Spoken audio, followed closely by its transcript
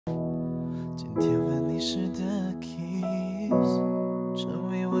天问你时的 kiss， 成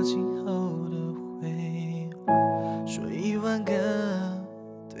为我今后的回。说10000个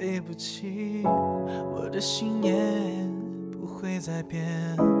对不起，我的心也不会再变。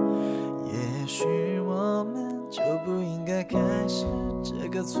也许我们就不应该开始这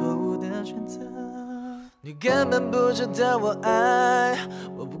个错误的选择。你根本不值得我爱，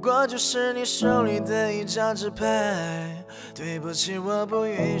我不过就是你手里的一张纸牌。对不起，我不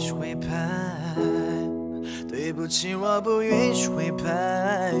允许回拍。对不起，我不允许回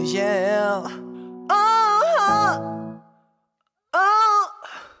拍。Yeah. Oh, oh.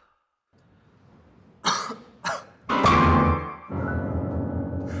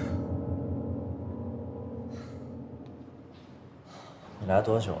 你来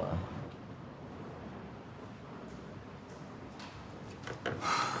多久了？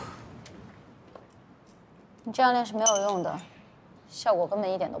你这样练是没有用的，效果根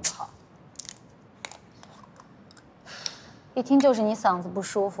本一点都不好。一听就是你嗓子不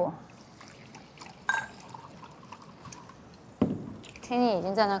舒服。听你已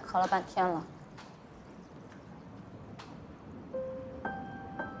经在那咳了半天了。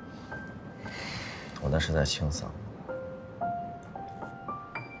我那是在清嗓。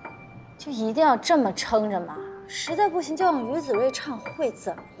就一定要这么撑着吗？实在不行就让于子睿唱会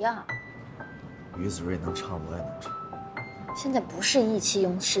怎么样？于子睿能唱，我也能唱。现在不是意气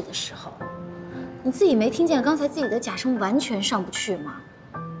用事的时候，你自己没听见刚才自己的假声完全上不去吗？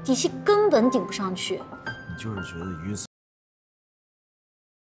底气根本顶不上去。你就是觉得于子。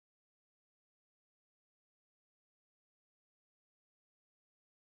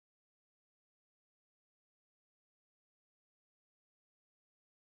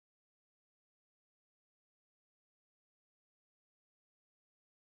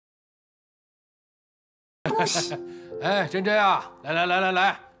哎，珍珍啊，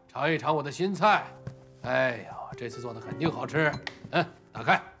来，尝一尝我的新菜。哎呀，这次做的肯定好吃。嗯，打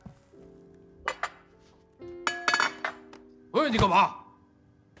开。喂，你干嘛？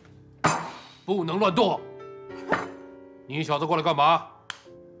不能乱动！你小子过来干嘛？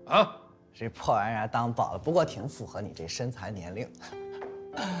啊？这破玩意儿当宝了，不过挺符合你这身材年龄。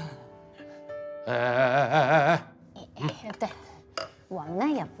哎，对，我们呢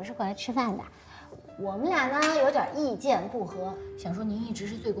也不是过来吃饭的。我们俩呢有点意见不合，想说您一直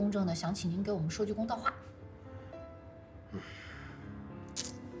是最公正的，想请您给我们说句公道话。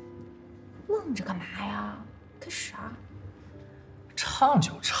愣着干嘛呀？开始啊！唱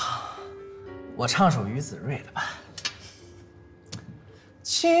就唱，我唱首于子睿的吧。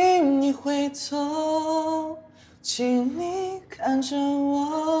请你回头，请你看着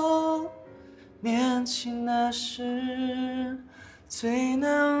我，念起那时最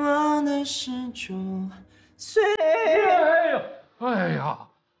难忘的事就随。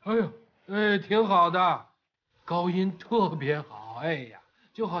哎，挺好的，高音特别好。哎呀，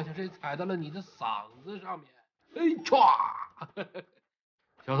就好像是踩到了你的嗓子上面。哎唰！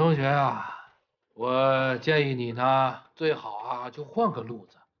小同学啊，我建议你呢，最好啊就换个路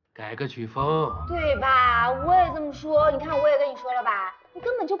子，改个曲风，对吧？我也这么说。你看，我也跟你说了吧，你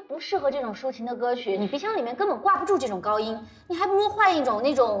根本就不适合这种抒情的歌曲，你鼻腔里面根本挂不住这种高音，你还不如换一种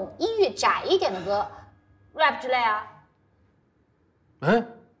那种音域窄一点的歌 ，rap 之类啊。哎，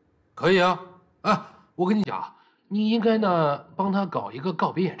可以啊。啊，我跟你讲，你应该呢帮他搞一个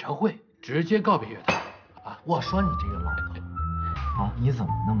告别演唱会，直接告别乐坛。啊，我说你这个老头啊，你怎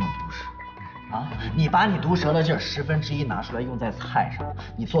么那么毒舌啊？你把你毒舌的劲儿1/10拿出来用在菜上，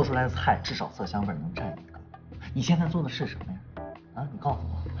你做出来的菜至少色香味能占一个。你现在做的是什么呀？啊，你告诉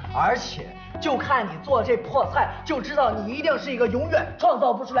我。而且就看你做这破菜，就知道你一定是一个永远创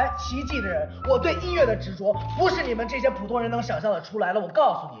造不出来奇迹的人。我对音乐的执着，不是你们这些普通人能想象的出来的。我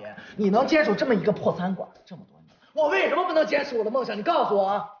告诉你，你能坚守这么一个破餐馆这么多年，我为什么不能坚持我的梦想？你告诉我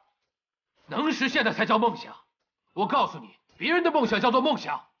啊！能实现的才叫梦想。我告诉你，别人的梦想叫做梦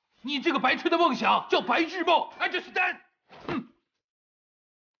想，你这个白痴的梦想叫白日梦。Understand？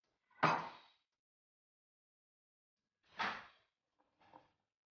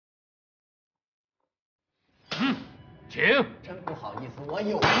 请。真不好意思，我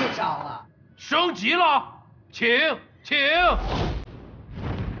有一张了。升级了，请。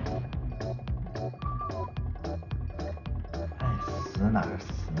爱死哪儿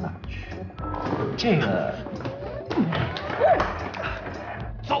死哪儿去。这个，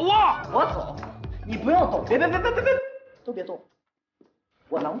走啊！我走，你不用动，别，都别动，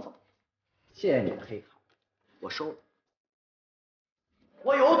我能走。谢谢你的黑卡，我收了。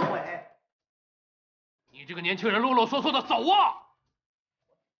我有腿。你这个年轻人啰啰嗦嗦的，走啊！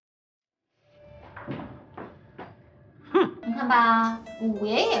哼，你看吧，五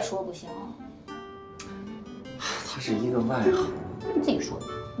爷也说不行，它是一个外行。你自己说，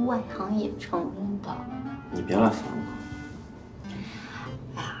外行也承认的。你别来烦我。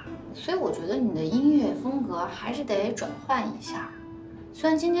哎呀，所以我觉得你的音乐风格还是得转换一下。虽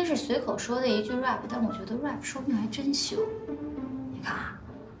然今天是随口说的一句 rap， 但我觉得 rap 说不定还真行。你看啊，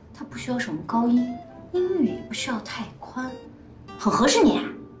它不需要什么高音，音域也不需要太宽，很合适你。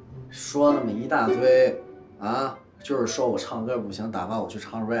说那么一大堆，啊，就是说我唱歌不行，打发我去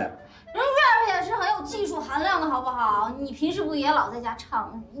唱 rap。人 rap 也是很有技术含量的，好不好？你平时不也老在家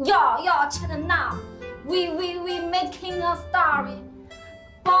唱要 check it now， we making a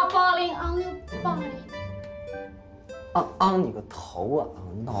story，balling on your body。你个头啊！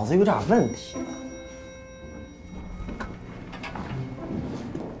脑子有点问题吧？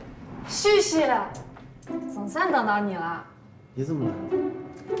旭旭，总算等到你了。你怎么来了？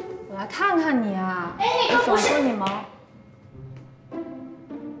我来看看你啊。哎，那个总说你忙。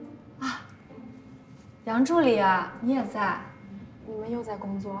啊，杨助理啊，你也在？你们又在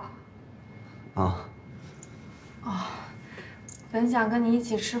工作？啊。哦，本想跟你一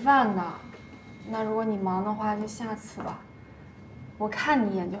起吃饭的，那如果你忙的话，就下次吧。我看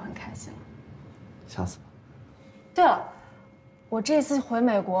你一眼就很开心了。下次吧。对了，我这次回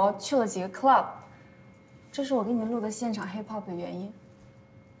美国去了几个 club， 这是我给你录的现场 hip hop 的原因。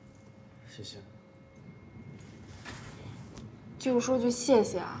谢谢。就说句谢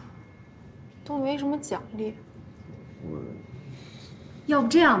谢啊，都没什么奖励。要不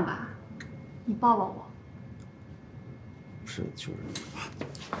这样吧，你抱抱我。不是，就是。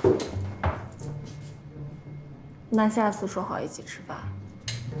那下次说好一起吃饭。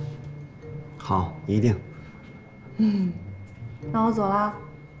好，一定。那我走啦。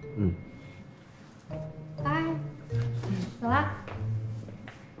拜。走啦。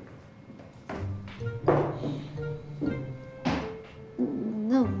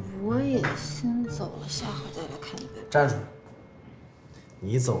那我也先走了，下回再来看你呗。站住！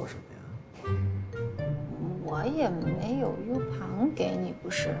你走什么呀？我也没有 U 盘给你，不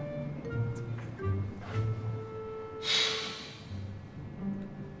是？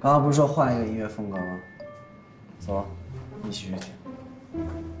刚刚不是说换一个音乐风格吗？走，一起去听。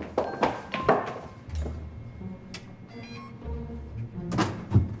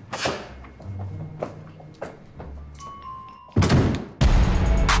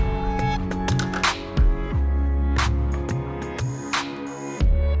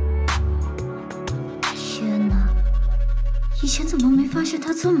天哪，以前怎么没发现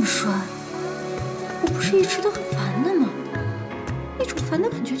他这么帅？我不是一直都很烦的吗？那种烦的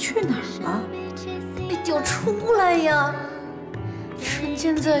感觉去哪儿了？你给我出来呀！沉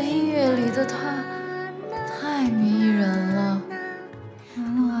浸在音乐里的他，太迷人了。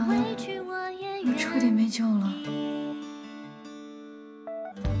完了完了，我彻底没救了。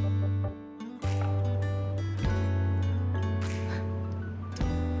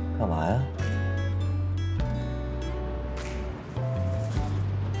干嘛呀？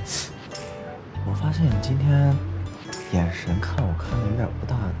我发现你今天眼神看我看的有点不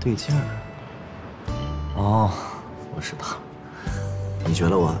大对劲儿。哦，我知道了，你觉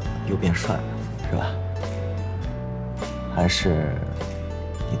得我又变帅了，是吧？还是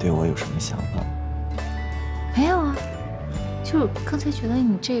你对我有什么想法？没有啊，就刚才觉得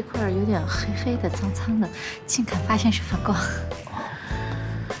你这一块有点黑黑的、脏脏的，竟敢发现是反光。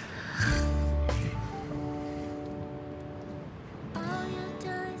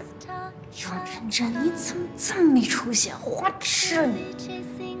认真，你怎么这么没出息啊？花痴你！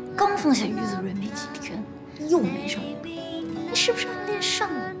刚放下鱼子润没几天，又没上一个，你是不是暗恋上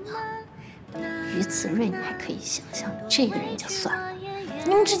我了？于子睿，你还可以想象，这个人就算了，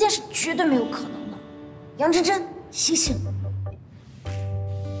你们之间是绝对没有可能的。杨真真，醒醒！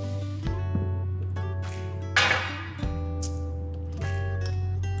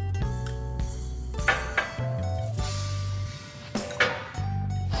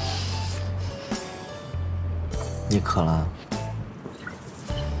你渴了？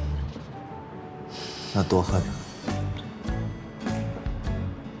那多喝点。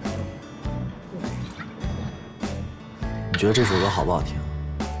你觉得这首歌好不好听？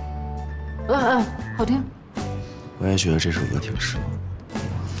好听。我也觉得这首歌挺适合的。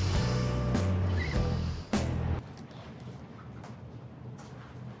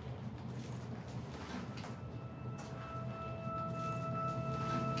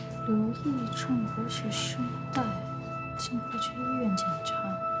留意中和血声带，尽快去医院检查。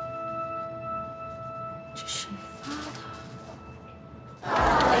这谁发的？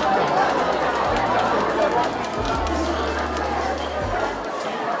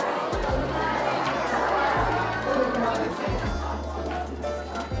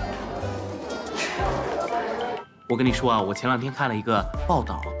我跟你说啊，我前2天看了一个报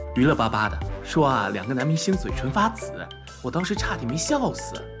道，娱乐巴巴的，说啊2个男明星嘴唇发紫，我当时差点没笑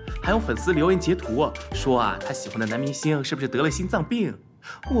死。还有粉丝留言截图说啊，他喜欢的男明星是不是得了心脏病？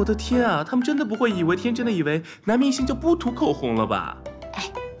我的天啊，他们真的不会天真的以为男明星就不涂口红了吧？哎，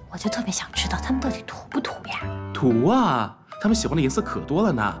我就特别想知道他们到底涂不涂呀？涂啊，他们喜欢的颜色可多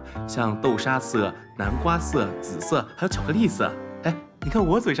了呢，像豆沙色、南瓜色、紫色，还有巧克力色。哎，你看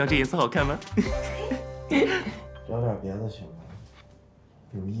我嘴上这颜色好看吗？聊点别的行吗？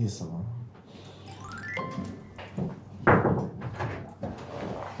有意思吗？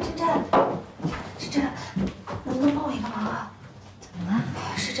珍珍，珍珍，能不能帮我一个忙啊？怎么了？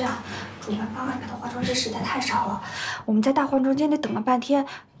是这样，主办方安排的化妆师实在太少了，我们在大化妆间里等了半天，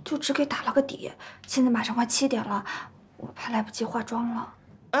就只给打了个底。现在马上快7点了，我怕来不及化妆了。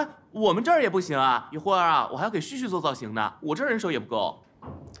哎，我们这儿也不行啊，一会儿啊，我还要给旭旭做造型呢，我这人手也不够。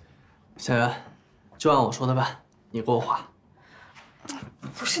小袁，就按我说的办，你给我画。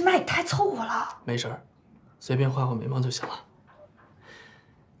不是，那也太凑合了。没事儿，随便画画眉毛就行了。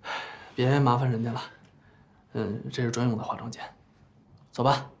别麻烦人家了。这是专用的化妆间。走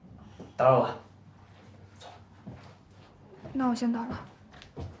吧，打扰了。那我先走了。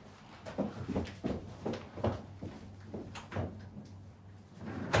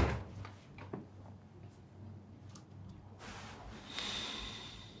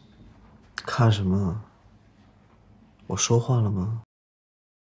看什么？我说话了吗？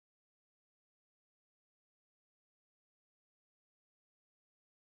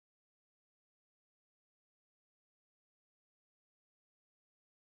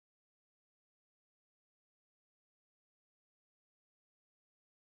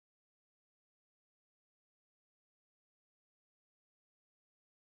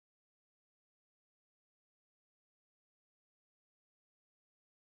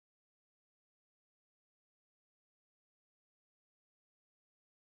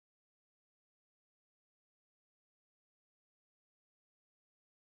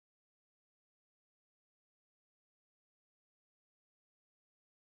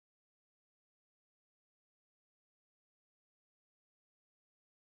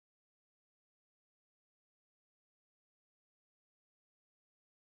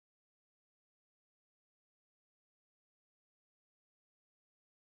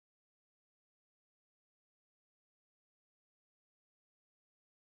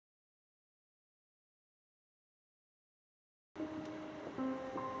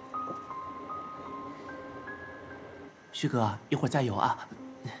旭哥，一会儿加油啊！